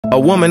A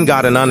woman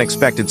got an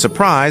unexpected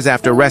surprise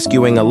after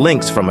rescuing a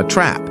lynx from a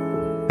trap.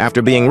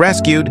 After being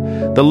rescued,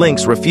 the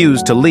lynx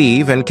refused to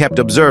leave and kept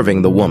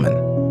observing the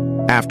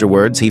woman.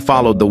 Afterwards, he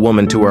followed the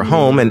woman to her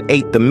home and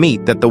ate the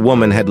meat that the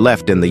woman had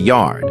left in the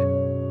yard.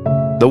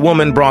 The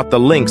woman brought the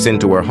lynx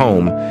into her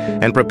home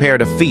and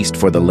prepared a feast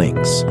for the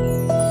lynx.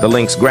 The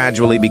lynx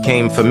gradually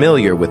became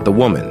familiar with the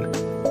woman.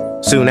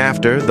 Soon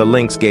after, the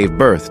lynx gave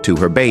birth to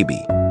her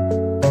baby.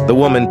 The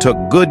woman took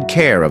good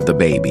care of the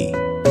baby.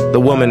 The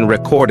woman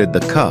recorded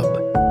the cub.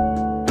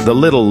 The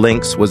little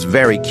lynx was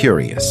very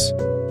curious.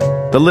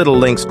 The little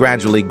lynx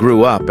gradually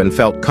grew up and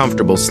felt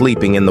comfortable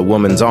sleeping in the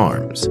woman's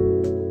arms.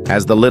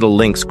 As the little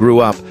lynx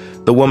grew up,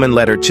 the woman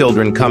let her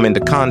children come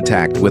into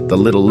contact with the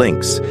little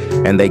lynx,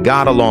 and they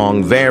got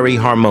along very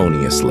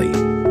harmoniously.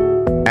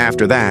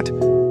 After that,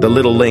 the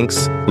little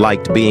lynx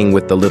liked being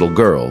with the little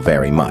girl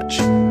very much.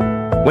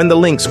 When the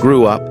lynx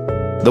grew up,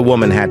 the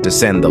woman had to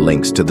send the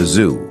lynx to the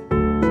zoo.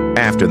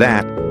 After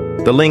that,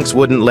 the lynx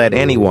wouldn't let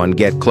anyone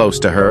get close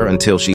to her until she